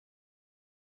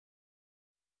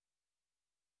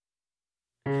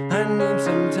need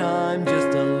some time,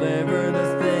 just deliver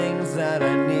the things that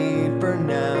I need for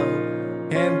now.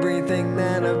 Everything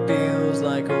that it feels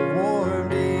like a warm,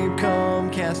 deep calm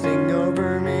casting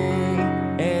over me,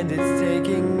 and it's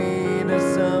taking me to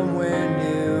somewhere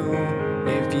new.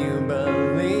 If you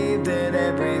believe that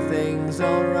everything's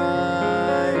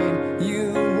alright,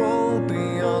 you won't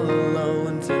be all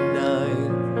alone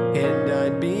tonight, and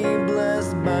I'd be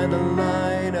blessed by the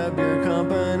light of your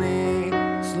company,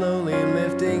 slowly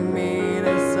lifting me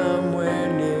to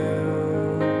somewhere new.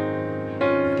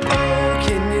 Oh,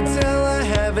 can you tell I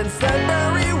haven't slept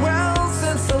very well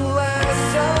since the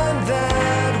last time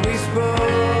that we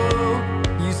spoke?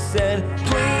 You said,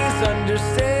 please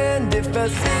understand if I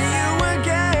see you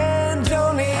again,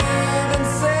 don't even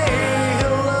say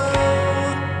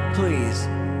hello, please.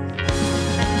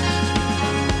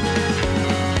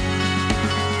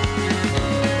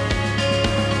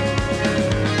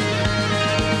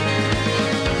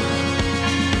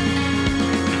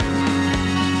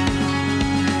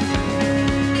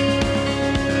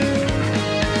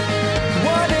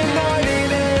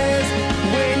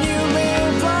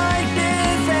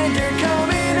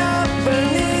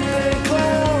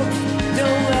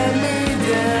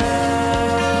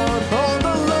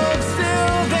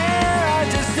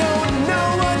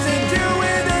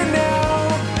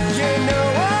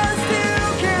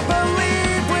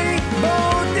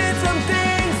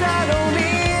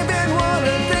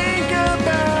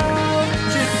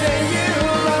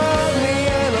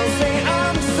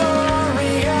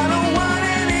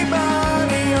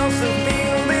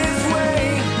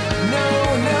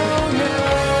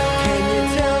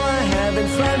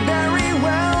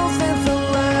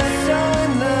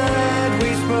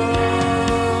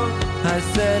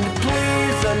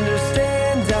 Please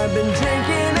understand, I've been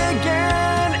drinking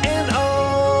again, and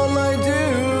all I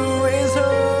do is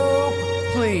hope.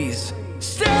 Please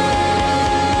stay.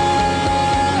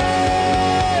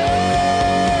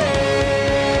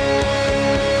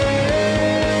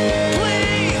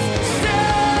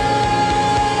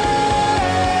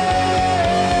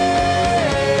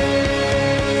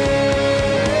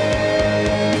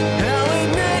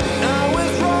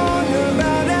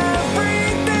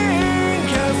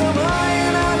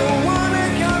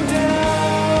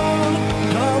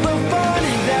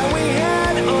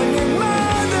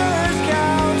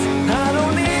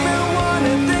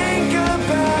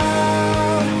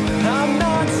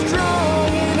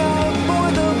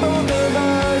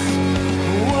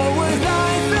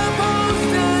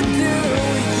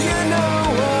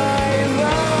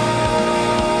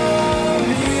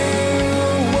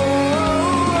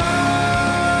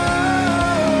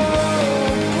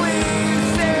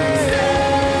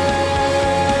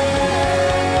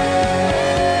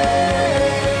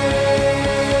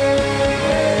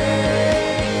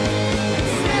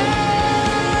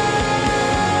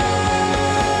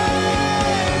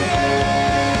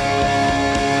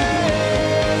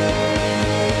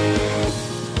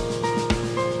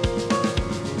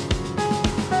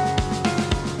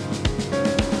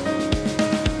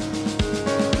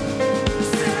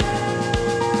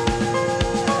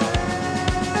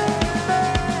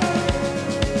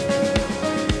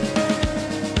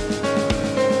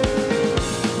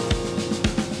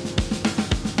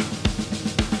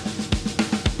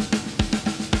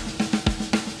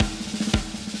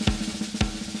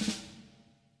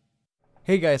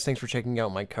 Hey guys, thanks for checking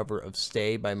out my cover of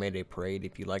Stay by Mayday Parade.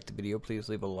 If you liked the video, please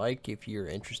leave a like. If you're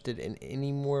interested in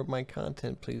any more of my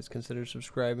content, please consider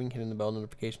subscribing, hitting the bell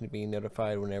notification to be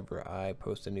notified whenever I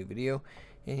post a new video.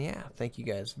 And yeah, thank you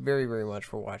guys very, very much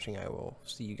for watching. I will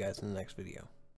see you guys in the next video.